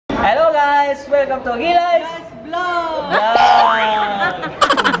Hello guys! Welcome to Gilay's Vlog!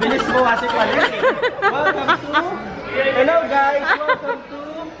 Bilis mo kasi pala eh. Welcome to... Hello guys! Welcome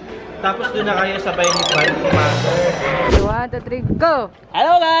to... Tapos doon na kayo sabay ni Mother. 1, 2, 3, go!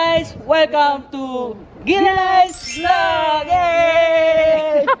 Hello guys! Welcome to Gilay's Vlog!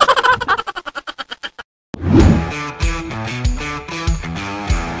 Yay!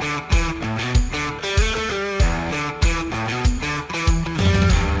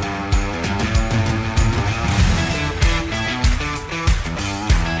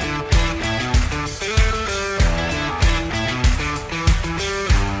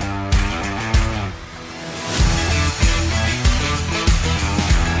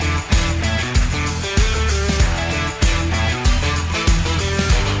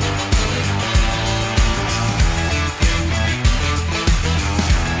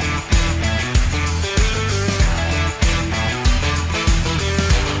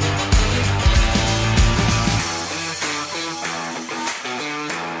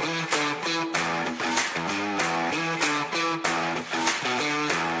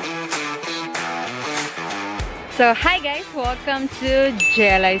 So hi guys, welcome to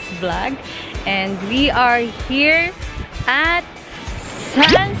Gilay's Vlog, and we are here at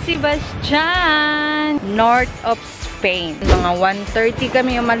San Sebastián, north of Spain. Mga 1:30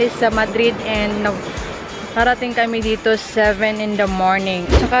 kami umalis sa Madrid and narating kami dito 7 in the morning.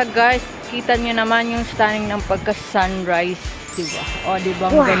 Tsaka guys, kita nyo naman yung stunning ng pagka-sunrise, diba? O diba,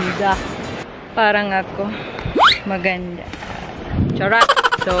 ang ganda. Parang ako, maganda. Charot!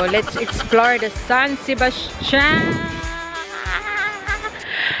 So, let's explore the San Sebastián.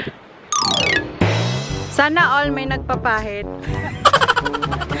 Sana all may nagpapahit.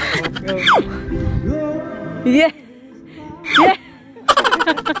 Yeah. Yeah.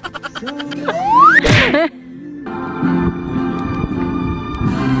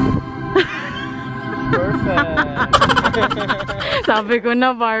 Perfect! Sabi ko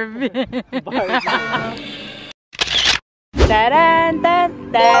na Barbie. Barbie! Taran, tan,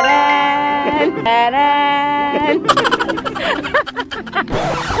 taran, taran.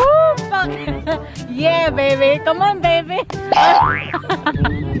 Woo, fuck. Yeah, baby. Come on, baby.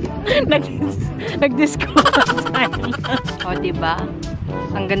 Nag-disco tayo. O, diba?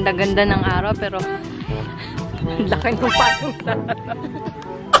 Ang ganda-ganda ng araw, pero laki ng patong sa araw.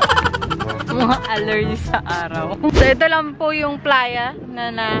 Mga allergy sa araw. So, ito lang po yung playa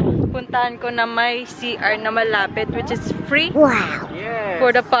na napuntahan ko na may CR na malapit, which is free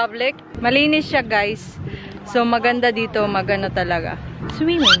for the public. Malinis siya, guys. So, maganda dito, maganda talaga.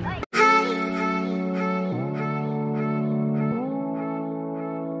 Swimming.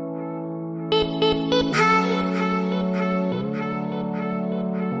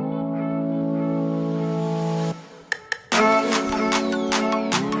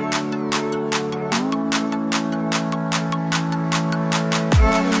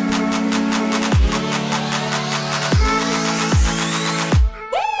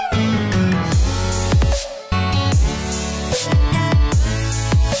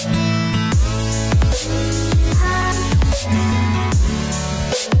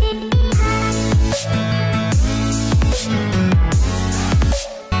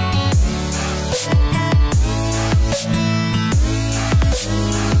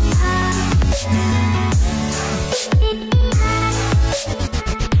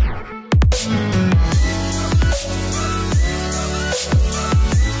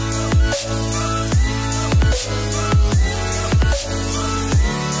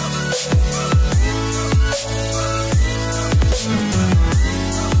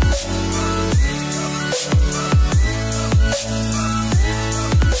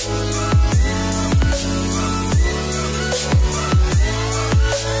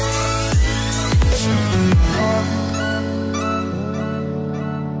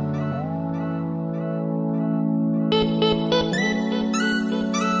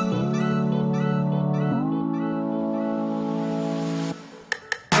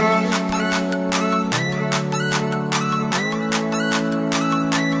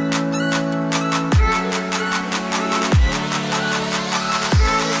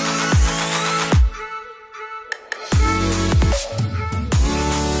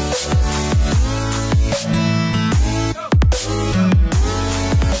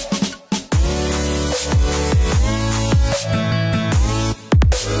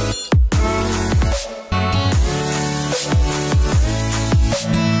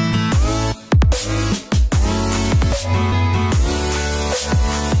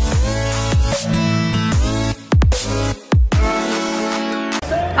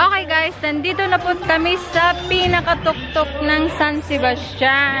 kami sa pinakatuktok ng San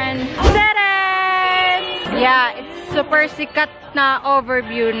Sebastián. Taran! Yeah, it's super sikat na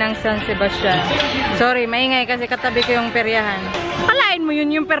overview ng San Sebastián. Sorry, maingay kasi katabi ko yung peryahan. Kalain mo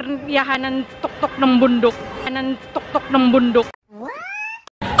yun yung peryahan ng tuktok ng bundok. Ng tuktok ng bundok.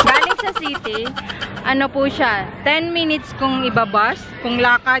 Galing sa city, ano po siya, 10 minutes kung ibabas, kung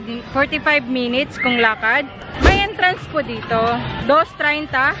lakad, 45 minutes kung lakad. May entrance po dito,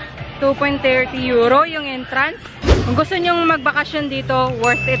 2.30, 2.30 euro yung entrance. Kung gusto nyong magbakasyon dito,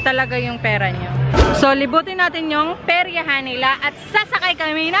 worth it talaga yung pera nyo. So, libutin natin yung peryahan nila at sasakay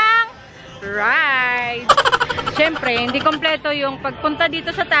kami ng ride. Siyempre, hindi kompleto yung pagpunta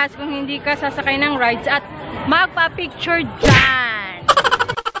dito sa taas kung hindi ka sasakay ng rides at magpa-picture dyan.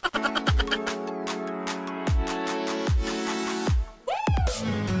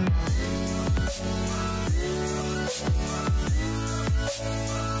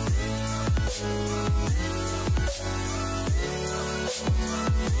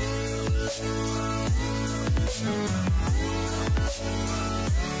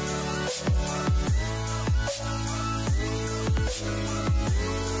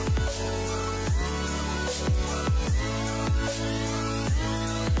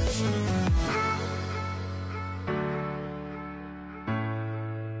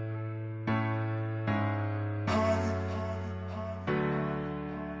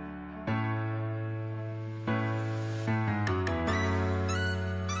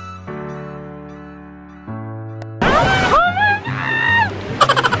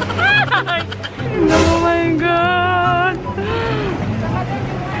 Oh my God!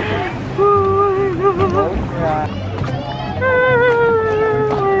 Oh my God!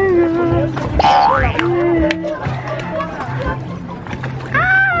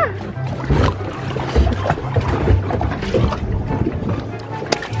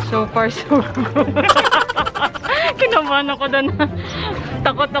 So far, so good. Kinabahan ako doon.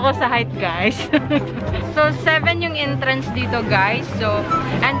 Takot ako sa height, guys. So, 7 yung entrance dito, guys. So,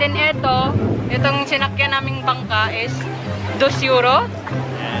 and then itong sinakyan naming bangka is 2 euro.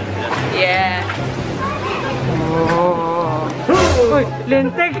 Yeah. Oh. Uy,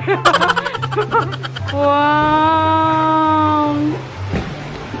 lintik. Wow.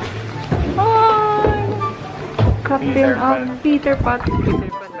 Ay. Captain of Peter Pan.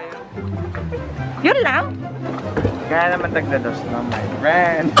 Peter Pan ba yun? Yun lang? Kaya naman tagdados na, my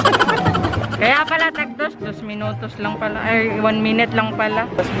friend. Kaya pala tagdos, 2 minutos lang pala. Ay, 1 minute lang pala.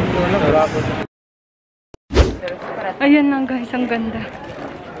 Ayan na guys, ang ganda.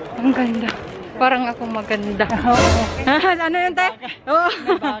 Ang ganda. Parang ako maganda. Ano yun tayo? Oh.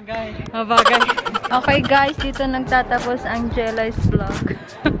 Bagay. Bagay. Okay guys, dito nagtatapos ang Jelly's vlog.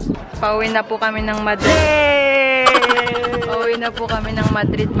 Pauwi na po kami ng Madrid. Pauwi na po kami ng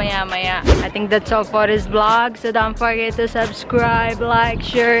Madrid maya-maya. I think that's all for this vlog. So don't forget to subscribe, like,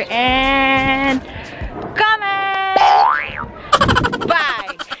 share, and comment.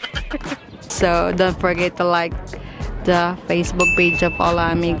 Bye! So don't forget to like the Facebook page of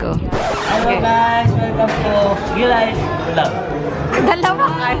Hola Amigo. Hello guys, welcome to Gilay's Vlog. Dalawa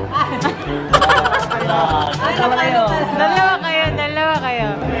kayo. Dalawa kayo. Dalawa kayo.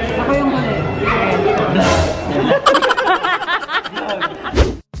 Ako yung huli. Vlog.